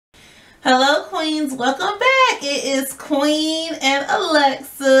Hello queens, welcome back. It is Queen and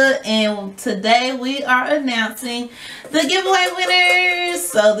Alexa, and today we are announcing the giveaway winners.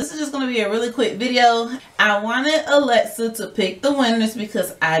 So this is just going to be a really quick video. I wanted Alexa to pick the winners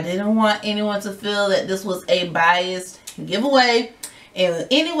because I didn't want anyone to feel that this was a biased giveaway in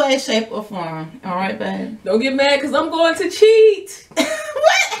any way, shape, or form. Alright, babe? Don't get mad because I'm going to cheat. What?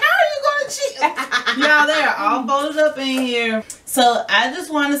 How are you going to cheat? Y'all, they are all folded up in here. So I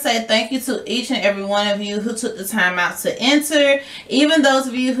just want to say thank you to each and every one of you who took the time out to enter. Even those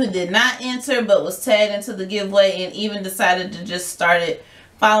of you who did not enter but was tagged into the giveaway and even decided to just start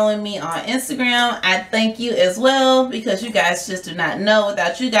following me on Instagram. I thank you as well because you guys just do not know.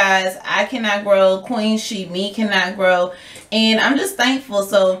 Without you guys, I cannot grow. Queen She Me cannot grow. And I'm just thankful.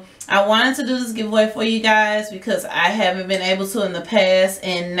 So I wanted to do this giveaway for you guys because I haven't been able to in the past.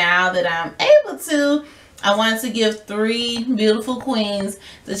 And now that I'm able to, I wanted to give 3 beautiful queens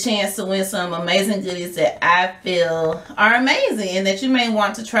the chance to win some amazing goodies that I feel are amazing and that you may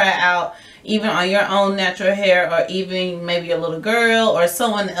want to try out even on your own natural hair, or even maybe your little girl or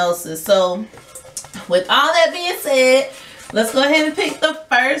someone else's. So with all that being said, let's go ahead and pick the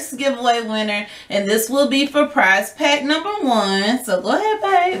first giveaway winner, and this will be for prize pack number 1. So go ahead,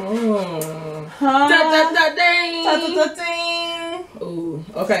 babe. Ding. Ooh,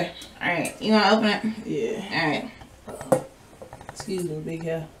 okay. Alright, you want to open it? Yeah. Alright. Excuse me, big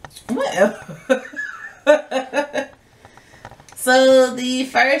hair. Whatever. So the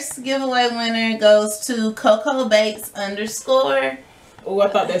first giveaway winner goes to Coco Bates _ Oh, I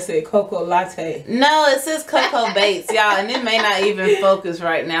thought that said Coco Latte. No, it says Coco Bates, y'all, and it may not even focus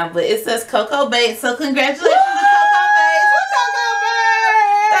right now, but it says Coco Bates. So congratulations to Coco Bates.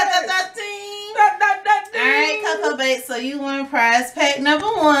 Alright, Coco Bates, so you won prize pack number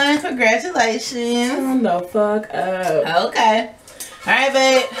 1. Congratulations. Turn the fuck up. Okay. Alright,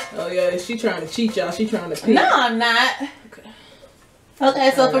 babe. Oh yeah, she trying to cheat, y'all. She trying to pick. No, I'm not.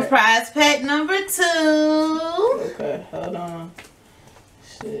 Okay, so for prize pack number 2. Okay, hold on.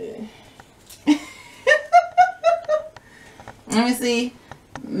 Shit. Let me see.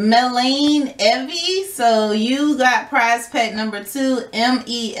 Meleanevii. So you got prize pack number 2.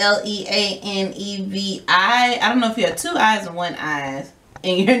 Meleanevi. I don't know if you have 2 I's and 1 I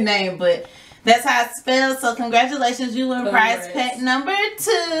in your name, but that's how it's spelled. So congratulations, you win prize pack number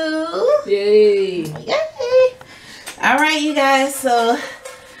 2. Yay. Yay. Alright, you guys, so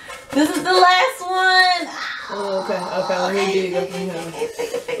this is the last one. Oh, okay, let me dig up in here.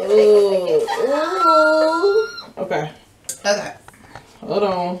 Okay. Hold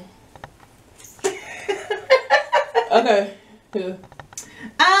on. Okay. Here.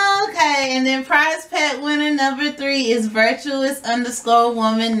 Okay, and then prize pack winner number 3 is Virtuous _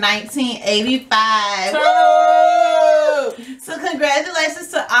 Woman 1985. So congratulations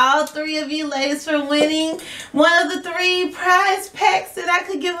to all 3 of you ladies for winning one of the 3 prize packs that I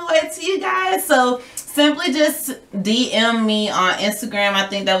could give away to you guys. So simply just DM me on Instagram. I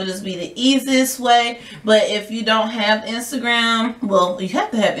think that would just be the easiest way. But if you don't have Instagram, well, you have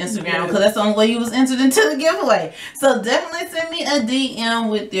to have Instagram because that's the only way you was entered into the giveaway. So definitely send me a DM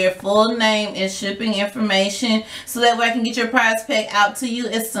with your full name and shipping information so that way I can get your prize pack out to you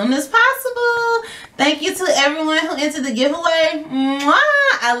as soon as possible. Thank you to everyone who entered the giveaway. Mwah!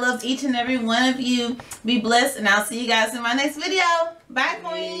 I love each and every one of you. Be blessed, and I'll see you guys in my next video. Bye,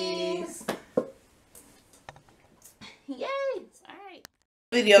 queens. Yay! Alright.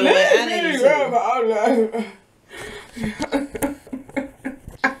 Video, but I need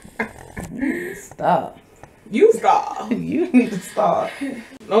to stop. You stop. You need to stop.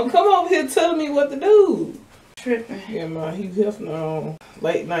 Don't come over here telling me what to do. Tripping. Yeah, man, he's definitely on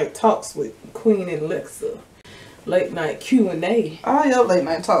late night talks with Queen and Alexa. Late night Q&A. All your late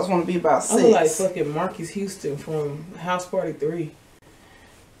night talks want to be about 6. I look like fucking Marcus Houston from House Party 3.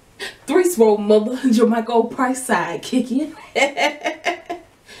 3 Swole Mother, Jamaica Price side kicking. Are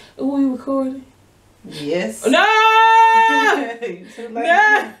we recording? Yes. No!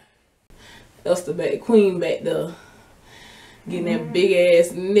 No! That's the back Queen back there. Getting that big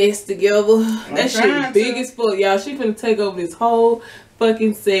ass nest together. That shit big as fuck, y'all. She finna take over this whole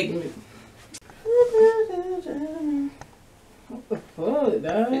fucking segment. What the fuck,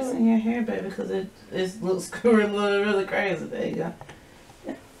 dog? Fixing your hair, baby, because it looks really crazy. There you go.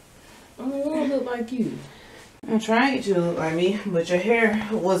 I mean, what look like you? I'm trying to look like me, but your hair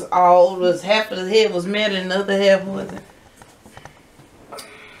was half of the head was matted and the other half wasn't.